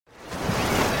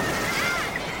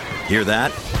Hear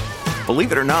that?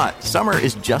 Believe it or not, summer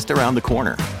is just around the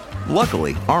corner.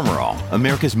 Luckily, Armor All,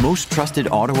 America's most trusted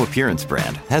auto appearance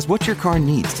brand, has what your car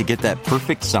needs to get that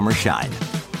perfect summer shine.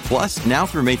 Plus, now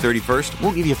through May 31st,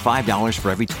 we'll give you $5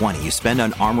 for every $20 you spend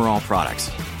on Armor All products.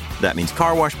 That means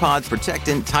car wash pods,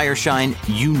 protectant, tire shine,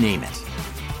 you name it.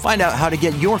 Find out how to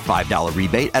get your $5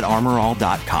 rebate at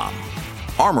armorall.com.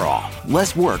 Armor All,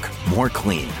 less work, more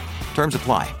clean. Terms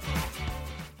apply.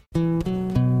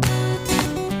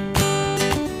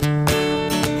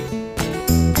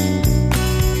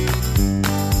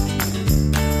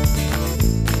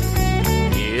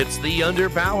 It's the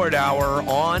Underpowered Hour.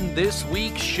 On this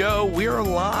week's show, we're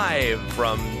live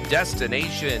from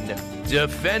Destination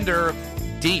Defender,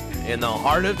 deep in the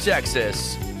heart of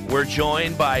Texas. We're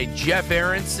joined by Jeff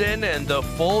Aronson and the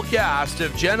full cast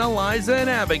of Jenna, Liza, and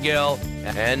Abigail.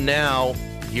 And now,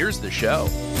 here's the show.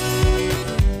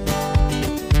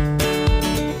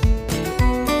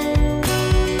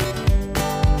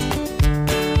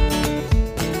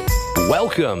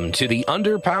 Welcome to the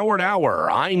Underpowered Hour.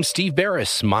 I'm Steve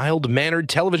Barris, mild-mannered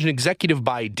television executive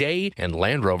by day and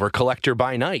Land Rover collector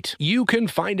by night. You can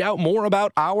find out more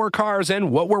about our cars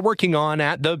and what we're working on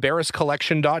at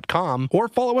thebarriscollection.com or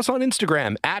follow us on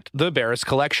Instagram at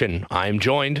thebarriscollection. I'm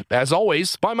joined, as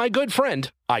always, by my good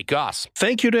friend, Ike Goss.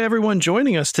 Thank you to everyone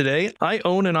joining us today. I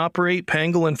own and operate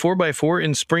Pangolin 4x4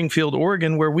 in Springfield,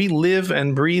 Oregon, where we live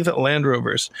and breathe Land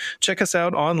Rovers. Check us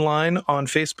out online on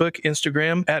Facebook,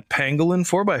 Instagram at Pangolin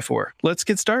 4x4. Let's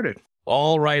get started.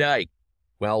 All right, Ike.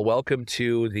 Well, welcome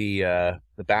to the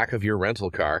back of your rental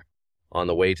car on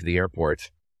the way to the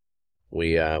airport.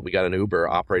 We got an Uber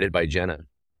operated by Jenna.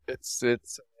 It's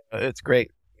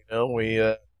great. You know, we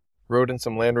rode in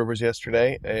some Land Rovers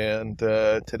yesterday, and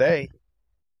today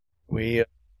we're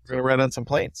going to ride on some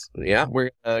planes. Yeah.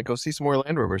 We're going to go see some more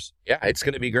Land Rovers. Yeah, it's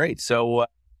going to be great. So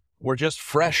we're just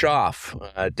fresh off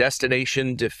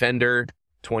Destination Defender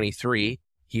 23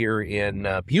 here in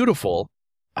beautiful,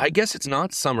 I guess it's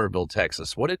not Somerville,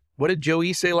 Texas. What did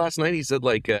Joey say last night? He said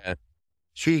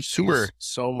Somerville,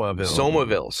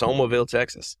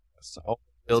 Texas.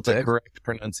 Somerville, the correct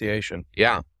pronunciation.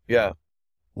 Yeah. Yeah.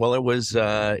 Well, it was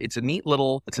it's a neat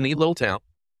little town.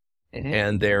 Mm-hmm.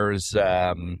 And there's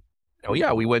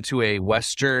we went to a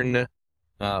Western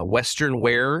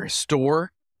wear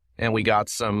store, and we got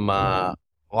some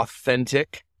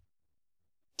authentic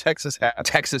Texas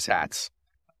hats.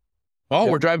 Oh,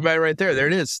 yep. We're driving by right there. There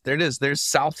it is. There's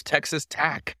South Texas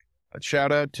Tack. A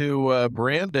shout out to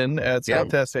Brandon at South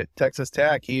Texas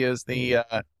Tack. He is the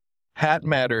hat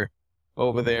matter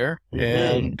over there.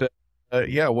 Mm-hmm.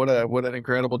 And what an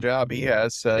incredible job he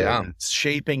has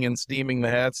shaping and steaming the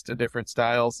hats to different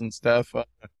styles and stuff.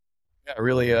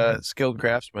 Really a skilled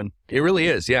craftsman. It really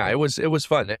is. Yeah, it was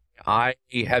fun. I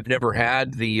have never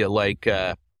had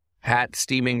the hat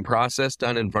steaming process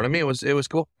done in front of me. It was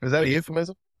cool. Is that a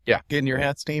euphemism? Yeah. Getting your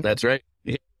hat steamed? That's right.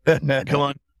 Come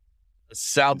on.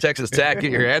 South Texas Tack,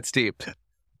 get your hat steamed.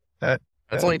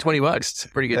 That's only $20. It's a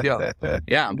pretty good deal.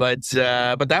 Yeah, but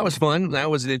that was fun.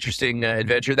 That was an interesting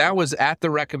adventure. That was at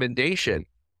the recommendation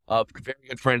of a very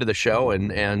good friend of the show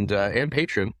and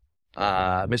patron,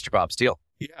 Mr. Bob Steele.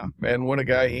 Yeah, and what a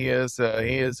guy he is.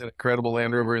 He is an incredible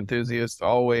Land Rover enthusiast,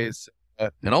 always.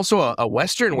 And also a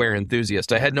Western wear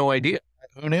enthusiast. I had no idea.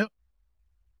 Who knew?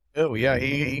 Oh, yeah,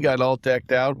 he got all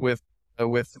decked out with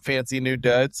fancy new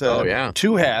duds.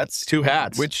 Two hats.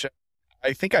 Which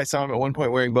I think I saw him at one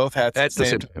point wearing both hats at the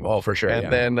same time. Oh, for sure.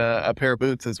 And then a pair of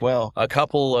boots as well. A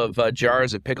couple of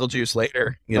jars of pickle juice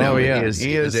later. He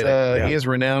is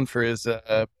renowned for his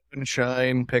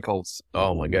moonshine pickles.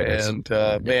 Oh my goodness! And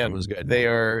man, it was good. They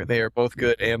are both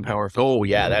good and powerful. Oh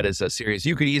yeah, that is a serious.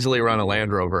 You could easily run a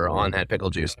Land Rover on that pickle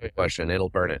juice. No question, it'll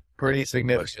burn it. Pretty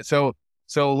significant.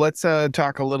 So let's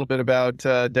talk a little bit about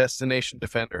Destination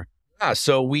Defender. Yeah,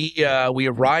 so we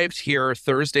arrived here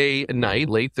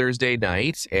late Thursday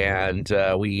night, and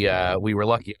we were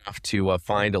lucky enough to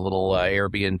find a little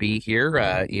Airbnb here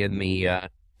in the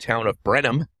town of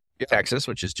Brenham, Texas,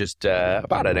 which is just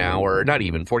about an hour, not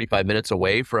even 45 minutes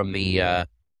away from the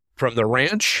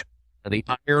ranch. The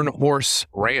Iron Horse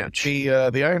Ranch.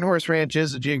 The Iron Horse Ranch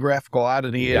is a geographical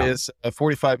oddity. Yeah. It is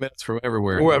 45 minutes from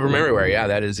everywhere. From everywhere, yeah,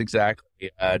 that is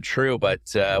exactly true. But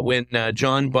when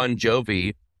John Bon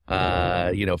Jovi,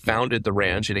 founded the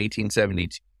ranch in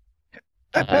 1872,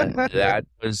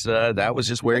 that was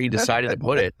just where he decided to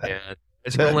put it. And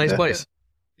it's a real nice place.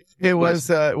 It was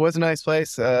a nice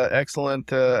place.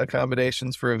 Excellent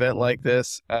accommodations for an event like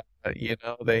this.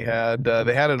 They had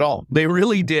it all. They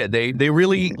really did. They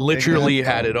really literally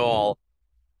had it all.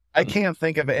 I can't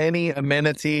think of any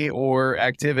amenity or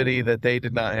activity that they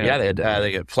did not have. Yeah,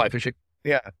 they had fly fishing.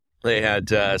 Yeah. They had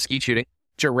skeet shooting.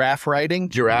 Giraffe riding.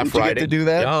 Did you get to do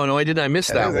that? Oh, no, I didn't. I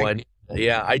missed that one.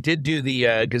 Yeah, I did do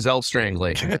the gazelle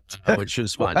strangling, which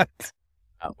was fun.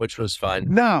 Which was fun.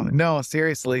 No,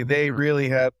 seriously. They really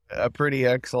had a pretty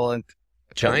excellent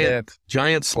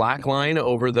giant slack line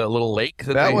over the little lake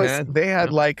that they had. They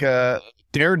had like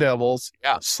daredevils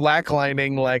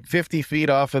slacklining like 50 feet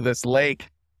off of this lake.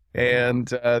 And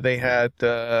they had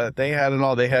it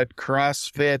all. They had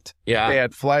CrossFit. Yeah. They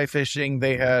had fly fishing.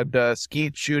 They had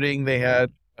skeet shooting. They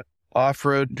had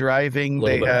off-road driving.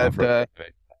 They had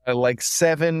like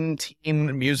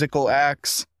 17 musical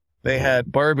acts. They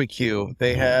had barbecue.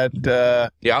 They had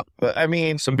I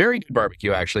mean, some very good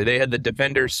barbecue actually. They had the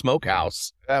Defender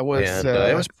Smokehouse. That was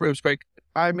it was great.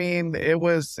 I mean, it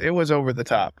was over the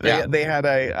top. They had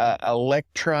a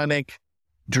electronic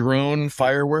drone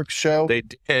fireworks show. They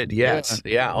did, yes.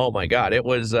 Yeah. Oh my God. It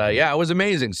was it was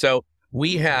amazing. So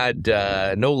we had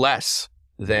no less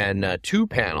than 2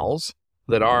 panels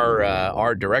that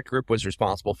our direct group was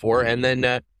responsible for. And then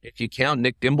if you count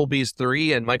Nick Dimbleby's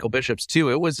 3 and Michael Bishop's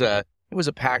 2, it was a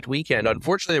packed weekend.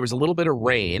 Unfortunately, there was a little bit of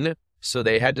rain, so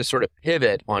they had to sort of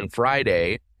pivot on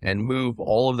Friday and move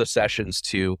all of the sessions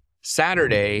to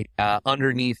Saturday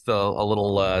underneath a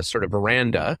little sort of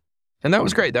veranda. And that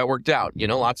was great. That worked out. You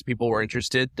know, lots of people were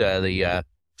interested. The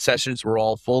sessions were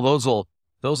all full.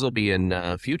 Those will be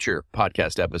in future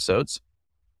podcast episodes.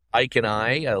 Ike and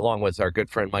I, along with our good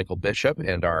friend Michael Bishop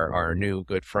and our new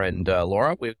good friend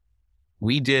Laura,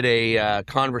 we did a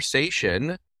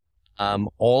conversation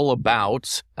all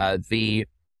about the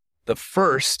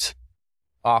first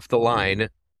off the line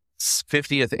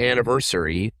 50th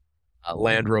anniversary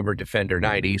Land Rover Defender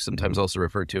 90, sometimes also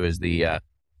referred to as the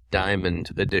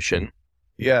Diamond Edition.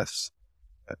 Yes,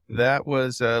 that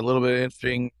was a little bit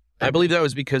interesting. I believe that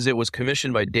was because it was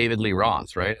commissioned by David Lee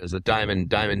Roth, right? As a Diamond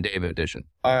David Edition.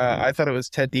 I thought it was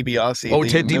Ted DiBiase. Oh,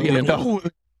 Ted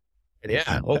DiBiase.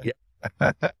 Yeah. Oh, yeah.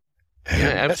 Yeah,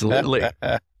 absolutely.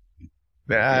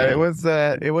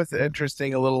 It was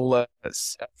interesting. A little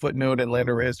footnote in Land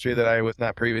Rover history that I was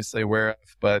not previously aware of,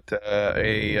 but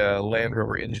a Land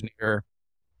Rover engineer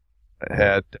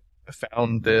had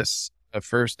found this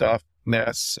first off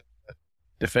NAS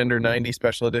Defender 90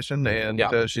 Special Edition, and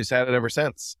she's had it ever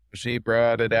since. She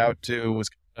brought it out was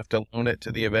good enough to loan it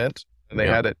to the event, and they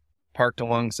had it parked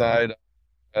alongside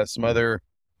some other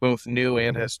both new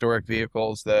and historic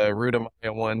vehicles, the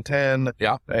Rudamaya 110,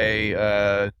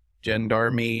 a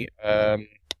Gendarme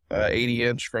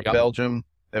 80-inch from Belgium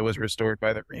that was restored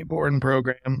by the Reborn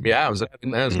program. Yeah, that was a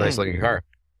nice looking car.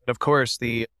 And of course,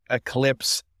 the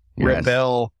Eclipse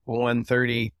Rebel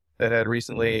 130 that had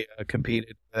recently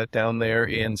competed down there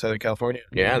in Southern California.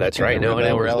 Yeah, that's right. No,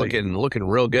 it was looking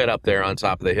real good up there on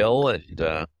top of the hill.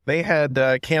 And they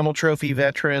had Camel Trophy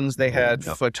veterans. They had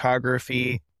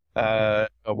photography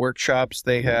workshops.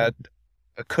 They had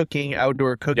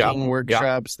outdoor cooking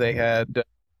workshops. They had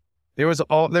there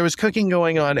was cooking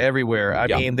going on everywhere. I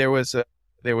mean, there was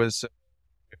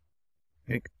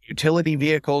utility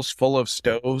vehicles full of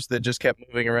stoves that just kept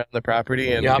moving around the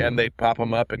property, and they'd pop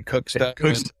them up and cook stuff.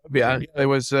 There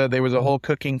was a whole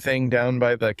cooking thing down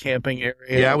by the camping area.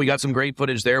 Yeah, we got some great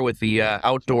footage there with the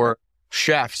outdoor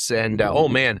chefs, and oh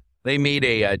man, they made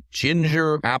a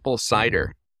ginger apple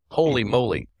cider. Holy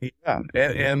moly! Yeah,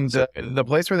 and the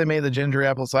place where they made the ginger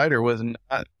apple cider was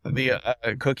not the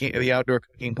outdoor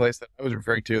cooking place that I was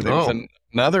referring to. There was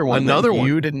another one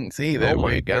you didn't see that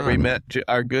we met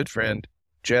our good friend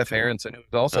Jeff Aronson, who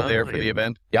was also there for the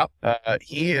event. Yep.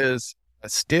 He is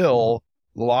still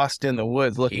lost in the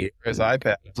woods looking for his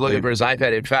iPad. Looking for his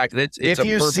iPad. In fact, if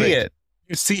you see it,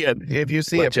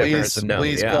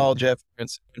 please call Jeff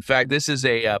Aronson. In fact, this is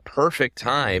a perfect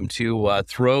time to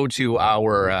throw to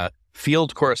our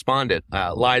field correspondent,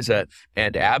 Liza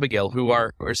and Abigail, who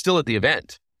are still at the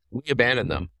event. We abandoned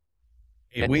them.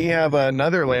 We have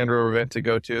another Land Rover event to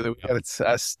go to. We got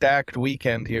a stacked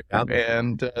weekend here,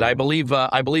 and I believe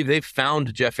they've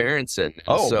found Jeff Aronson.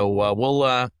 So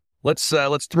we'll let's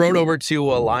throw it over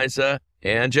to Liza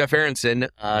and Jeff Aronson,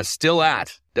 still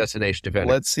at Destination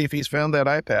Defender. Let's see if he's found that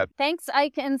iPad. Thanks,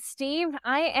 Ike and Steve.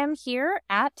 I am here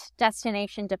at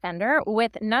Destination Defender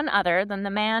with none other than the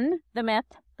man, the myth,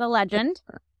 the legend,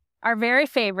 our very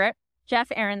favorite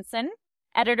Jeff Aronson,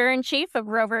 Editor-in-Chief of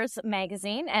Rovers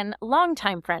Magazine and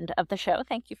longtime friend of the show.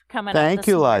 Thank you for coming on this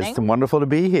morning. Liza. Wonderful to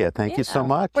be here. Thank you so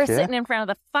much. We're sitting in front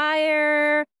of the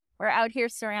fire. We're out here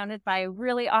surrounded by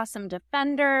really awesome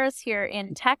Defenders here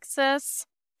in Texas.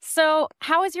 So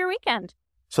how was your weekend?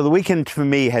 So the weekend for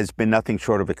me has been nothing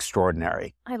short of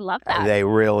extraordinary. I love that.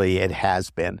 It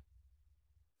has been.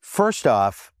 First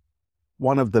off,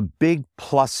 one of the big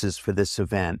pluses for this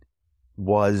event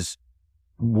was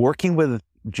working with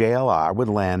JLR, with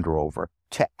Land Rover,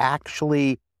 to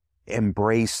actually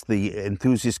embrace the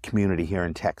enthusiast community here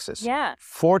in Texas. Yeah.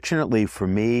 Fortunately for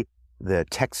me, the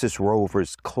Texas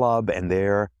Rovers Club and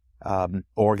their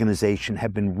organization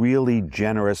have been really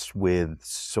generous with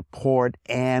support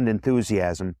and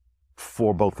enthusiasm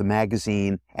for both the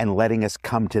magazine and letting us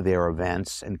come to their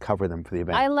events and cover them for the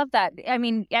event. I love that. I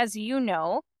mean, as you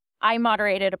know, I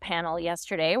moderated a panel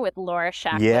yesterday with Laura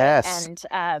Shackman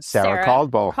and Sarah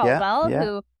Caldwell,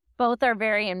 who both are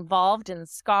very involved in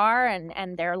SCAR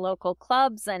and their local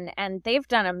clubs, and they've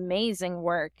done amazing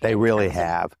work. They really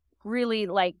have. Really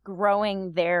like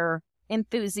growing their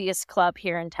enthusiast club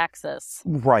here in Texas.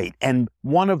 Right. And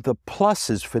one of the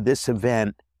pluses for this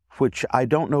event, which I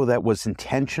don't know that was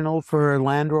intentional for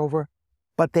Land Rover,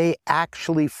 but they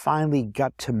actually finally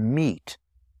got to meet,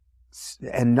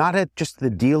 and not at just the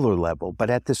dealer level, but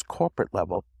at this corporate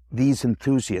level, these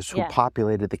enthusiasts who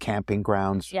populated the camping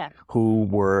grounds, who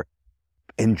were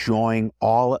enjoying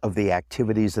all of the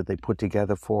activities that they put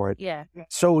together for it. Yeah.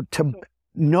 So to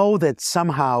know that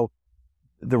somehow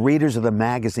the readers of the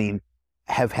magazine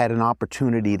have had an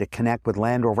opportunity to connect with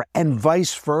Land Rover and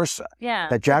vice versa. Yeah.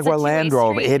 That Jaguar Land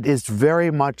Rover, it is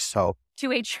very much so.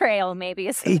 Two-way trail,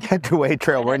 maybe. Two-way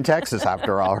trail. We're in Texas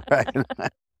after all, right?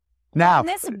 Now, and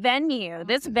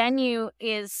this venue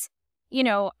is, you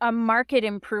know, a market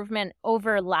improvement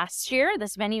over last year.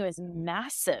 This venue is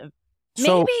massive.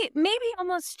 So, maybe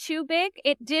almost too big.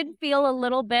 It did feel a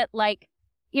little bit like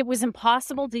it was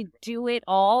impossible to do it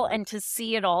all and to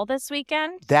see it all this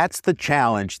weekend. That's the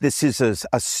challenge. This is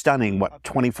a stunning,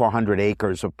 2,400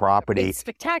 acres of property. It's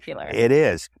spectacular. It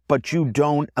is. But you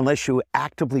don't, unless you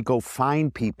actively go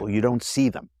find people, you don't see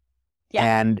them.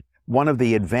 Yeah. And one of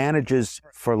the advantages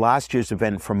for last year's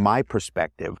event, from my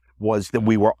perspective, was that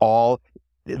we were all,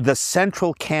 the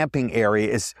central camping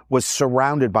area was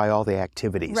surrounded by all the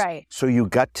activities. Right. So you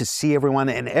got to see everyone,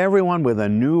 and everyone with a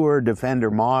newer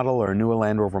Defender model or a newer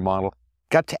Land Rover model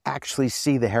got to actually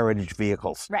see the heritage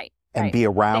vehicles. Right. And be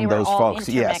around those folks.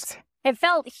 Yes. It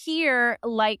felt here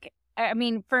like, I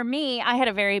mean, for me, I had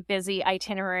a very busy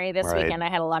itinerary this weekend. I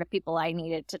had a lot of people I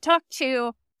needed to talk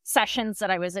to, sessions that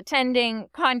I was attending,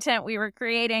 content we were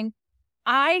creating.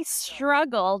 I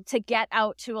struggled to get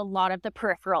out to a lot of the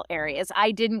peripheral areas.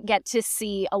 I didn't get to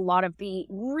see a lot of the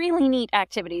really neat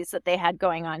activities that they had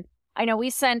going on. I know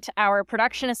we sent our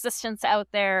production assistants out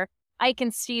there. Ike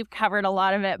and Steve covered a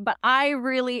lot of it, but I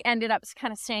really ended up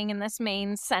kind of staying in this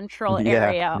main central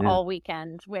area all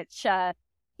weekend, which,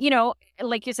 you know,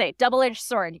 like you say, double-edged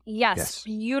sword. Yes,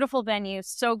 beautiful venue,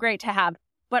 so great to have,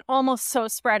 but almost so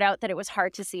spread out that it was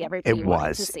hard to see everybody you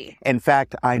wanted to see. In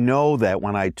fact, I know that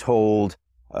when I told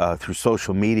through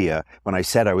social media, when I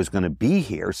said I was going to be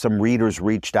here, some readers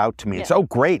reached out to me and said, "Oh,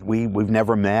 great, we've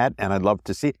never met, and I'd love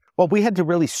to see." Well, we had to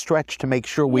really stretch to make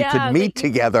sure we could meet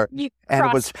together,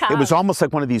 and it was almost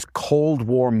like one of these Cold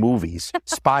War movies,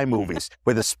 spy movies,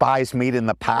 where the spies meet in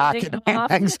the park.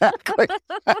 Exactly.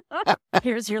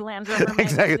 Here's your Land Rover.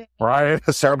 Exactly. Right.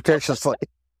 Surreptitiously.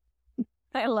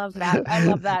 I love that. I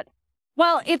love that.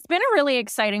 Well, it's been a really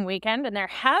exciting weekend, and there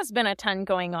has been a ton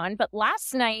going on. But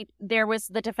last night, there was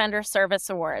the Defender Service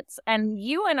Awards. And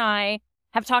you and I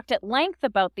have talked at length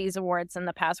about these awards in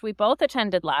the past. We both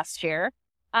attended last year.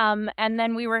 And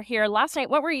then we were here last night.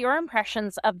 What were your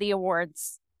impressions of the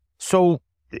awards? So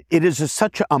it is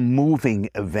such a moving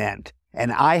event.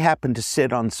 And I happen to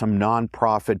sit on some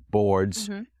nonprofit boards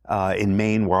in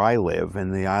Maine where I live,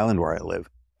 in the island where I live.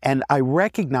 And I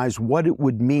recognize what it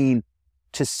would mean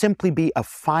to simply be a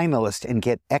finalist and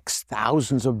get X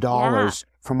thousands of dollars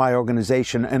from my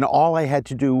organization. And all I had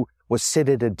to do was sit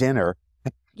at a dinner,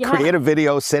 create a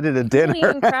video, sit at a dinner,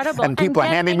 really incredible. and people are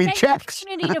handing me checks.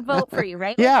 Opportunity to vote for you,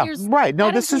 right? Yeah, right.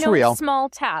 No, this is real. Small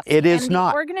task. It is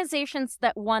not. The organizations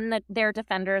that won their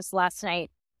Defenders last night,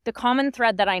 the common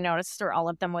thread that I noticed through all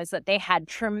of them was that they had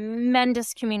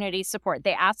tremendous community support.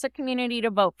 They asked the community to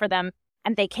vote for them,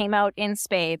 and they came out in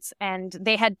spades, and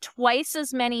they had twice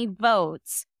as many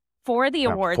votes for the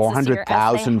awards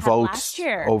 400,000 votes last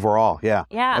year. Overall. Yeah.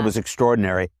 It was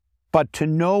extraordinary. But to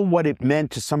know what it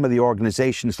meant to some of the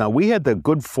organizations, now we had the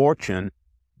good fortune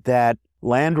that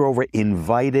Land Rover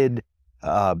invited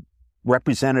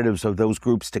representatives of those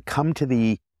groups to come to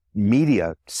the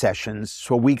media sessions,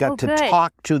 so we got to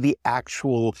talk to the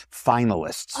actual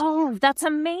finalists. Oh, that's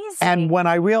amazing. And when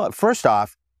I realized, first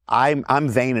off, I'm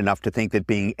vain enough to think that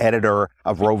being editor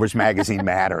of Rovers Magazine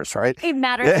matters, right? It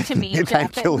matters to me, Jeff.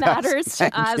 Thank you, It matters to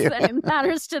Thank us, you. and it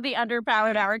matters to the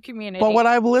underpowered hour community. But when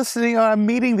I'm listening, I'm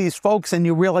meeting these folks, and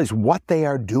you realize what they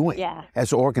are doing Yeah.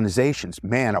 as organizations.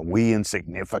 Man, are we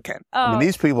insignificant? I Oh, mean,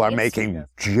 these people are it's- making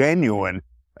genuine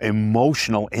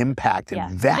emotional impact and Yeah.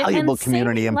 valuable And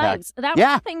community saving impact. lives. That was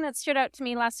Yeah. the thing that stood out to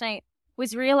me last night,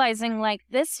 was realizing like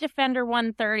this Defender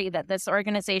 130 that this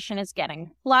organization is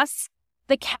getting, plus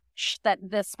the cash that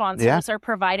the sponsors are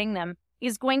providing them,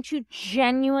 is going to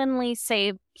genuinely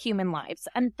save human lives.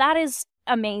 And that is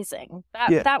amazing.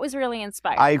 That was really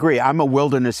inspiring. I agree. I'm a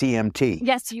wilderness EMT.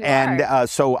 Yes, you And are.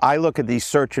 so I look at these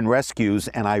search and rescues,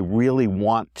 and I really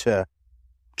want to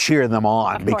cheer them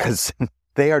on Of course. because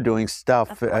they are doing stuff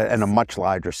Of course. at a much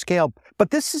larger scale. But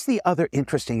this is the other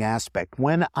interesting aspect.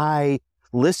 When I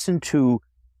listen to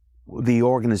the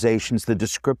organizations, the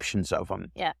descriptions of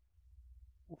them, Yeah.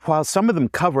 while some of them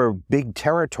cover big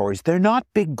territories, they're not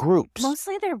big groups.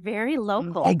 Mostly they're very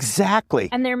local. Exactly.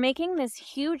 And they're making this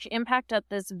huge impact at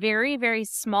this very, very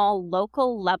small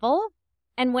local level.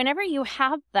 And whenever you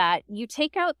have that, you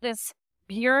take out this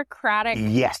bureaucratic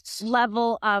Yes.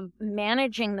 level of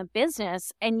managing the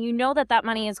business, and you know that that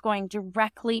money is going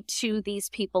directly to these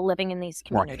people living in these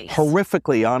Right. communities.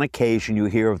 Horrifically, on occasion, you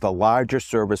hear of the larger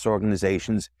service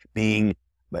organizations being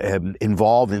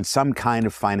involved in some kind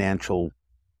of financial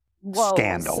Woes.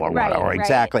 scandal or Right, whatever. right.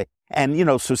 Exactly. And,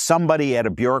 so somebody at a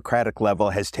bureaucratic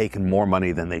level has taken more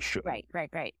money than they should. Right.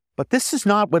 But this is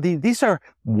not what these are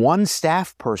one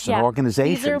staff person Yeah.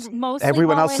 organizations. These are mostly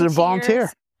Everyone else is a volunteer.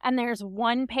 volunteers, and there's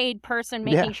one paid person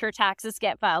making sure taxes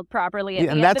get filed properly. At the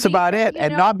And end that's of the about year, it. you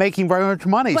And know? not making very much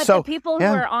money. But So the people who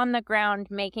yeah. are on the ground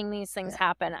making these things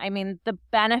happen, I mean, the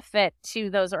benefit to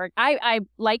those I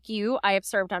like you, I have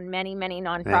served on many, many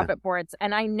nonprofit boards,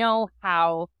 and I know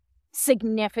how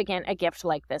significant a gift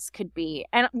like this could be.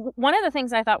 And one of the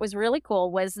things I thought was really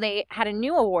cool was they had a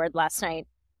new award last night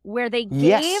where they gave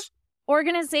Yes.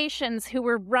 organizations who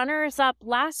were runners up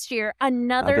last year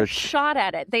another shot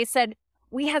at it. They said,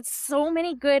 we had so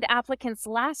many good applicants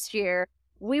last year.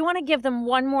 We want to give them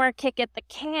one more kick at the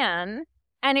can.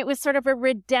 And it was sort of a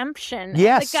redemption.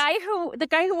 Yes. And the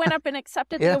guy who went up and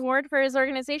accepted the award for his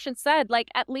organization said, like,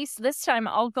 at least this time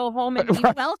I'll go home and be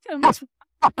welcomed.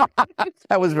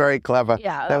 That was very clever.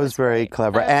 Yeah, that was very great.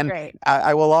 clever. That was And great.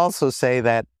 I will also say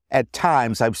that at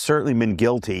times I've certainly been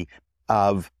guilty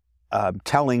of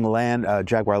telling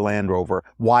Jaguar Land Rover,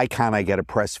 why can't I get a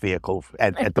press vehicle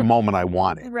at the moment I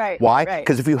want it? Right. Why? right.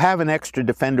 Because if you have an extra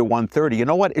Defender 130, you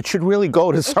know what? It should really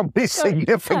go to somebody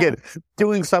significant,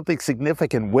 doing something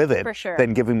significant with it For sure.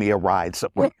 than giving me a ride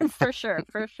somewhere. For sure.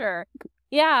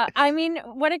 Yeah, I mean,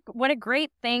 what a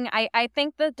great thing. I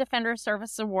think the Defender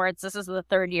Service Awards, this is the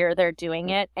third year they're doing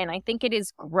it, and I think it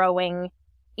is growing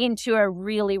into a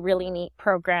really, really neat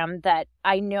program that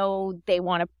I know they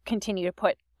want to continue to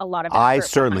put a lot of effort I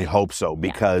certainly behind. hope so,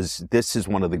 because this is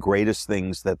one of the greatest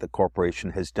things that the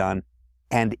corporation has done.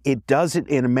 And it does it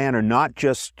in a manner not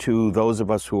just to those of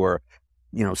us who are,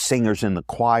 singers in the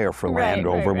choir for Land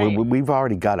Rover. right. We've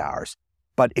already got ours.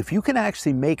 But if you can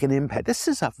actually make an impact, this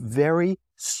is a very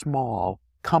small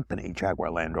company, Jaguar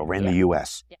Land Rover, in the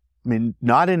U.S. Yeah. I mean,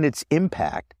 not in its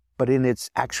impact, but in its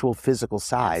actual physical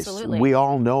size. Absolutely. We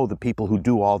all know the people who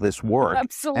do all this work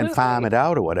Absolutely. and farm it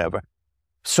out or whatever.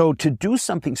 So to do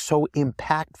something so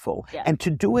impactful and to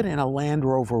do it in a Land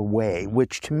Rover way,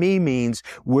 which to me means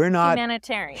we're not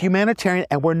humanitarian,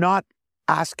 and we're not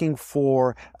asking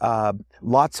for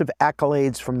lots of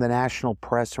accolades from the national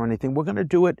press or anything. We're going to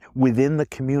do it within the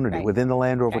community, within the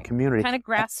Land Rover community. Kind of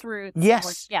grassroots.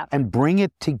 Yes, Yeah. and bring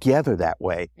it together that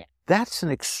way. Yeah. That's an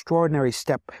extraordinary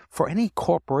step for any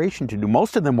corporation to do.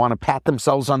 Most of them want to pat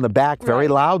themselves on the back very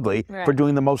loudly for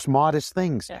doing the most modest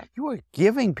things. Yeah. You are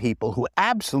giving people who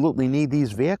absolutely need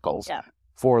these vehicles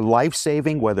for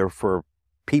life-saving, whether for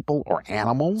people or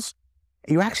animals,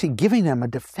 you're actually giving them a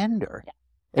Defender. Yeah.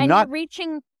 And you're not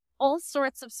reaching all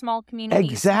sorts of small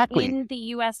communities in the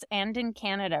U.S. and in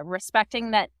Canada,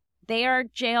 respecting that they are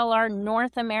JLR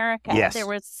North America. Yes. There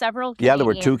were several Canadian there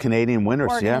were 2 Canadian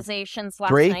winners. organizations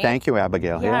last Great. night. Thank you,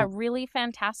 Abigail. Yeah, really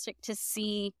fantastic to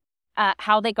see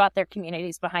how they got their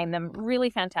communities behind them. Really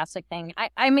fantastic thing.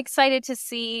 I'm excited to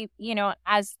see,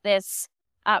 as this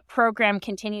program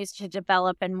continues to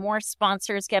develop and more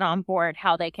sponsors get on board,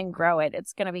 how they can grow it.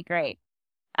 It's going to be great.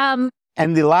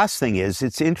 And the last thing is,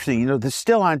 it's interesting, there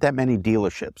still aren't that many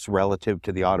dealerships relative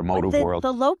to the automotive world.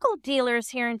 The local dealers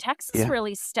here in Texas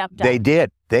really stepped up. They did.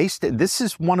 This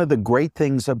is one of the great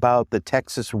things about the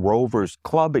Texas Rovers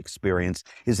Club experience,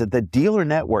 is that the dealer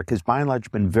network has by and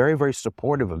large been very, very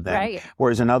supportive of them. Right.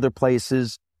 Whereas in other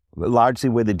places, largely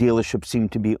where the dealerships seem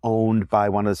to be owned by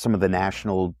some of the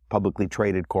national publicly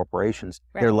traded corporations.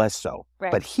 Right. They're less so.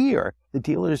 Right. But here, the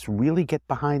dealers really get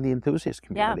behind the enthusiast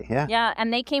community. Yeah.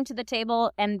 And they came to the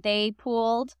table and they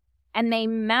pooled and they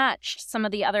matched some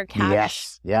of the other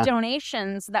cash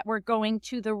donations that were going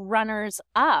to the runners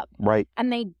up. Right.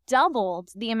 And they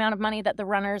doubled the amount of money that the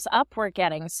runners up were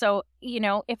getting. So,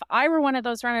 if I were one of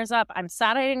those runners up, I'm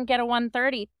sad I didn't get a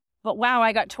 130, but wow,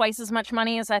 I got twice as much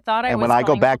money as I thought I was. And when I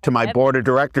go back to my board of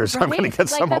directors, I'm going to get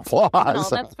some applause.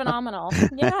 That's phenomenal.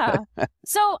 Yeah.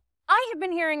 So I have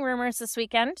been hearing rumors this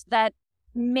weekend that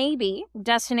maybe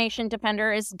Destination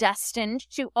Defender is destined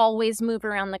to always move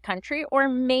around the country, or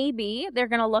maybe they're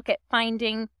going to look at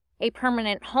finding a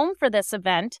permanent home for this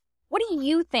event. What do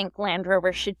you think Land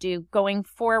Rover should do going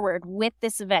forward with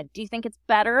this event? Do you think it's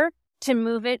better to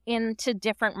move it into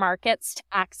different markets to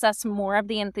access more of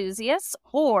the enthusiasts?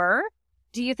 Or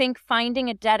do you think finding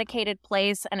a dedicated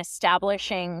place and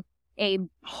establishing a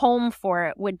home for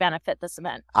it would benefit this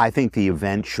event? I think the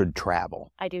event should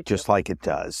travel. I do too. Just like it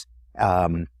does.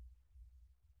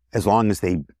 As long as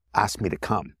they ask me to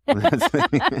come.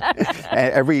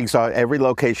 Every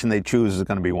location they choose is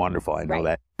going to be wonderful. I know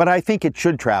that. But I think it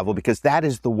should travel because that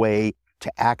is the way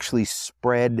to actually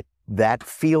spread that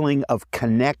feeling of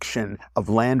connection of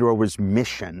Land Rover's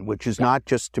mission, which is not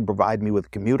just to provide me with a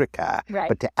commuter car,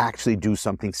 but to actually do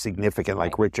something significant,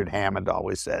 like Richard Hammond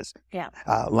always says. Yeah.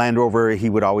 Land Rover, he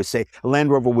would always say, Land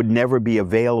Rover would never be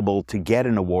available to get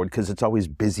an award because it's always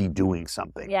busy doing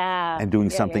something. Yeah. And doing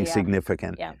something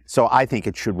significant. Yeah. So I think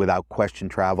it should, without question,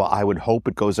 travel. I would hope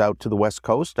it goes out to the West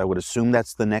Coast. I would assume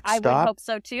that's the next stop. I would hope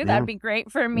so too. That'd be great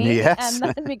for me. Yes. And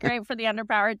that'd be great for the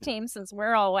underpowered team since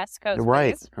we're all West Coast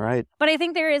based. Right. But I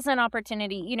think there is an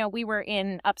opportunity. We were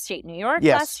in upstate New York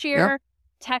last year,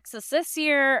 Texas this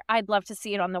year. I'd love to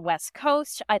see it on the West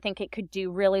Coast. I think it could do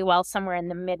really well somewhere in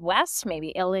the Midwest, maybe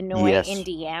Illinois,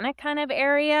 Indiana kind of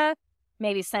area.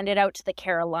 Maybe send it out to the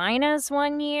Carolinas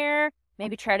one year.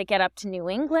 Maybe try to get up to New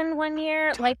England one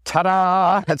year.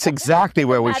 Ta-da! That's exactly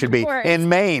where we should be. In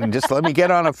Maine. Just let me get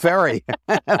on a ferry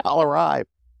and I'll arrive.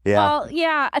 Yeah.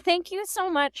 Well, thank you so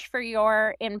much for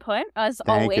your input. As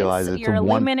Thank always, you, you're a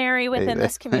luminary within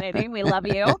this community. We love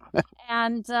you.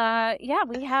 And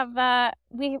we have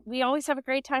we always have a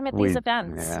great time at these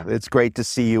events. Yeah, it's great to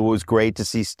see you. It was great to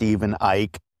see Steve and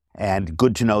Ike, and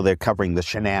good to know they're covering the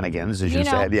shenanigans, as you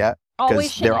said. Yeah,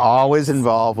 because they're always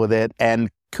involved with it.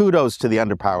 And kudos to the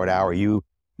Underpowered Hour. You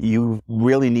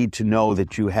really need to know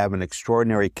that you have an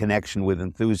extraordinary connection with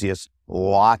enthusiasts.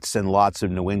 Lots and lots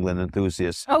of New England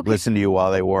enthusiasts listen to you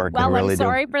while they work. Well, really I'm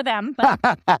sorry for them,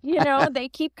 but they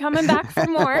keep coming back for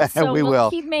more. So we will.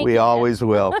 Keep making we always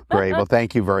will. Great. Well,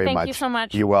 thank you very much. Thank you so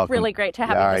much. You're welcome. Really great to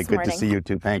have you this morning. All right, good to see you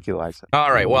too. Thank you, Liza.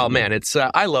 All right. Well, man, it's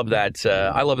I love that.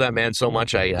 I love that man so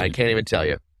much. I can't even tell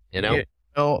you.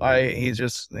 He's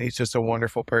just a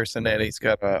wonderful person, and he's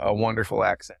got a wonderful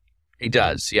accent. He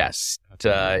does. Yes.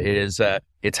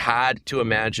 It's hard to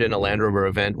imagine a Land Rover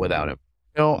event without him.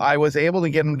 I was able to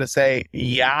get him to say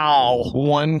 "yow"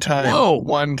 one time. Whoa.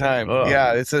 One time. Oh.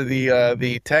 Yeah, it's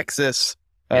the Texas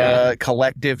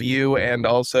collective U, and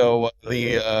also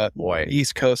the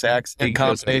East Coast accent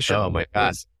combination. Oh my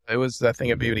God, it was a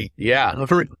thing of beauty. Yeah,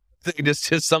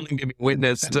 just something to be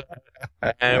witnessed.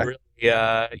 And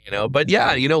really, but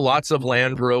yeah, lots of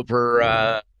Land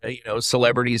Rover,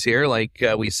 celebrities here. Like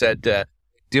we said,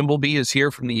 Dimbleby is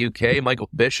here from the UK. Michael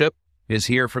Bishop is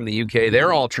here from the UK.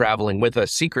 They're all traveling with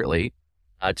us secretly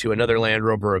to another Land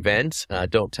Rover event.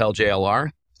 Don't tell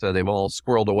JLR. So they've all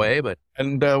squirreled away.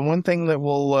 And one thing that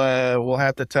we'll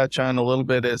have to touch on a little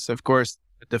bit is, of course,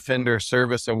 the Defender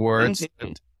Service Awards.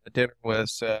 Mm-hmm. The dinner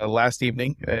was last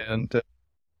evening, and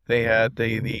they had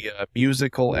the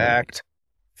musical act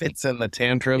Fitz and the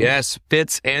Tantrums. Yes,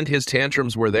 Fitz and his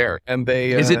tantrums were there. And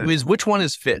they which one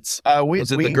is Fitz?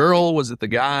 Was it the girl? Was it the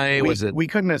guy? We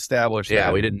couldn't establish that.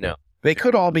 Yeah, we didn't know. They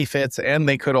could all be Fitz and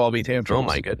they could all be Tantrums. Oh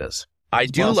my goodness. I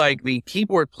do like the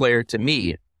keyboard player, to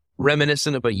me,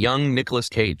 reminiscent of a young Nicolas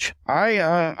Cage.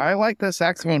 I like the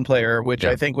saxophone player, which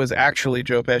I think was actually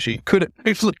Joe Pesci. Could have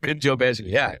actually been Joe Pesci.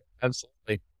 Yeah,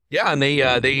 absolutely. Yeah, and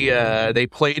they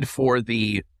played for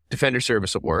the Defender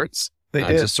Service Awards. They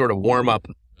did. To sort of warm up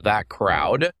that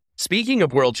crowd. Speaking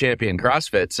of world champion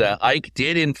CrossFits, Ike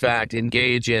did in fact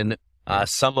engage in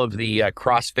some of the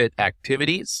CrossFit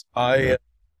activities. I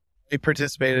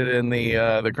participated in the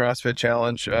CrossFit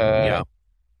Challenge.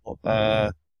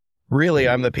 Really,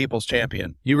 I'm the people's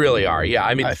champion. You really are. Yeah,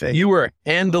 I mean, you were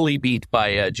handily beat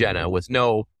by Jenna with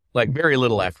very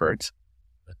little effort.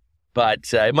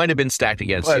 But it might have been stacked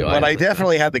against you. But I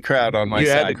definitely had the crowd on my side.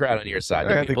 You had the crowd on your side.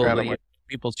 The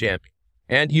people's champion.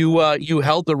 And you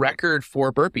held the record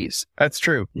for burpees. That's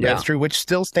true. Yeah. That's true, which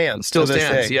still stands. Still to this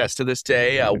stands, day. yes, to this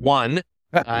day. One.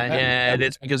 And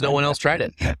it's because no one else tried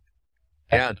it.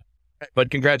 Yeah.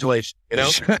 But congratulations.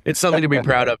 It's something to be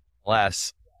proud of.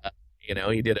 Less,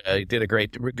 you did a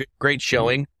great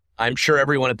showing. I'm sure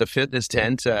everyone at the fitness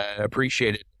tent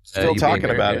appreciated. Still talking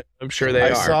about it. I'm sure they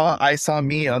are. I saw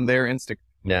me on their Instagram.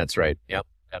 That's right. Yep.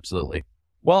 Absolutely.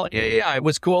 Well, yeah, it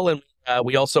was cool, and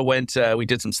we also went. We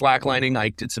did some slacklining. I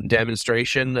did some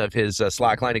demonstration of his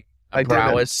slacklining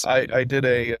prowess. I did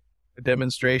a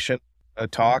demonstration, a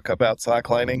talk about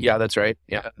slacklining. Yeah, that's right.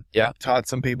 Yeah. Taught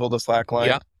some people to slackline.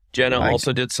 Yeah. Jenna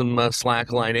also did some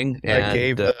slacklining. And I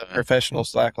gave the professional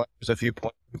slackliners a few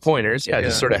pointers. Yeah,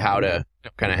 just sort of how to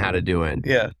do it.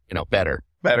 Yeah. Better.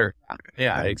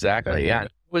 Yeah, exactly. Yeah.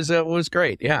 It was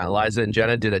great. Yeah. Liza and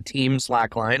Jenna did a team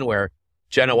slackline where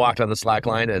Jenna walked on the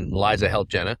slackline and Liza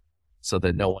helped Jenna so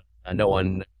that no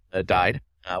one died,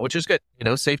 which is good.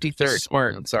 Safety third.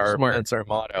 Smart. That's our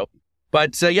motto.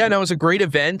 But it was a great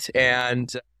event,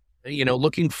 and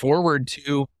looking forward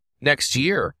to next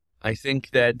year. I think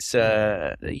that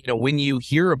when you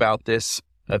hear about this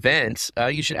event,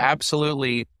 you should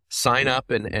absolutely sign up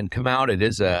and come out. It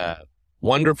is a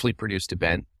wonderfully produced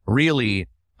event, really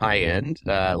high end,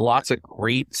 lots of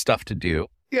great stuff to do.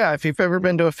 Yeah, if you've ever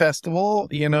been to a festival,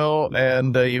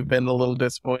 and you've been a little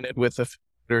disappointed with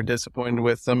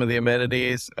some of the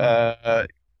amenities,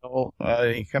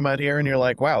 you come out here and you're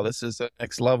like, wow, this is a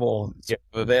next level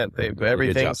event.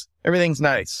 Everything's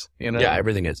nice. Yeah,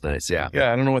 everything is nice. Yeah.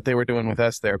 Yeah, I don't know what they were doing with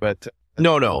us there, but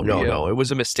no. It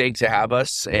was a mistake to have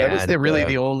us. That was really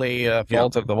the only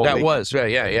fault of the whole thing. That was,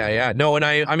 yeah. No, and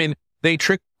I mean, they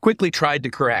quickly tried to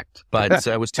correct, but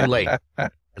it was too late.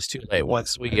 It's too late.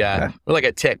 Once we're like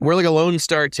a tick. We're like a Lone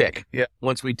Star tick. Yeah.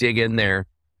 Once we dig in there,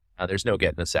 there's no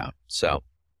getting us out. So,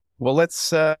 well,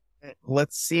 let's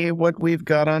see what we've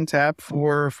got on tap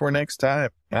for next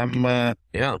time. I'm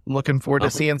looking forward to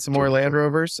seeing some more Land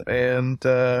Rovers, and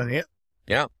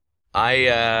yeah.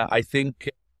 I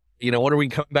think what are we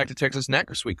coming back to Texas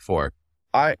next week for?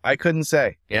 I couldn't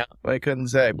say. Yeah, I couldn't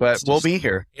say, but we'll be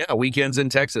here. Yeah, weekends in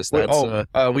Texas. That's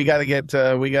we gotta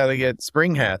get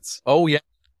spring hats. Oh yeah.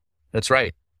 That's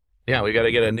right. Yeah, we got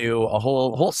to get a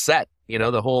whole set,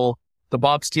 the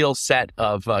Bob Steele set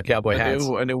of cowboy hats.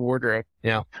 A new wardrobe.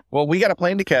 Yeah. Well, we got a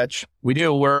plane to catch. We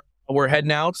do. We're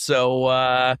heading out,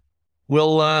 so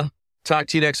we'll talk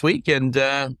to you next week, and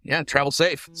travel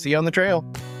safe. See you on the trail.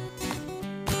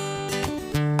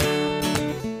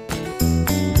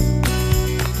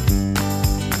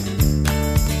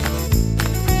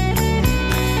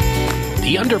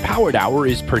 The Underpowered Hour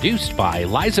is produced by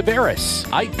Liza Barris,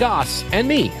 Ike Goss, and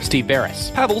me, Steve Barris.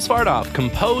 Pavel Svardov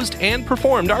composed and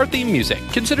performed our theme music.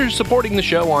 Consider supporting the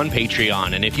show on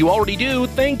Patreon, and if you already do,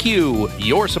 thank you.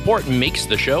 Your support makes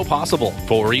the show possible.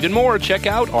 For even more, check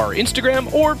out our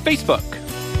Instagram or Facebook.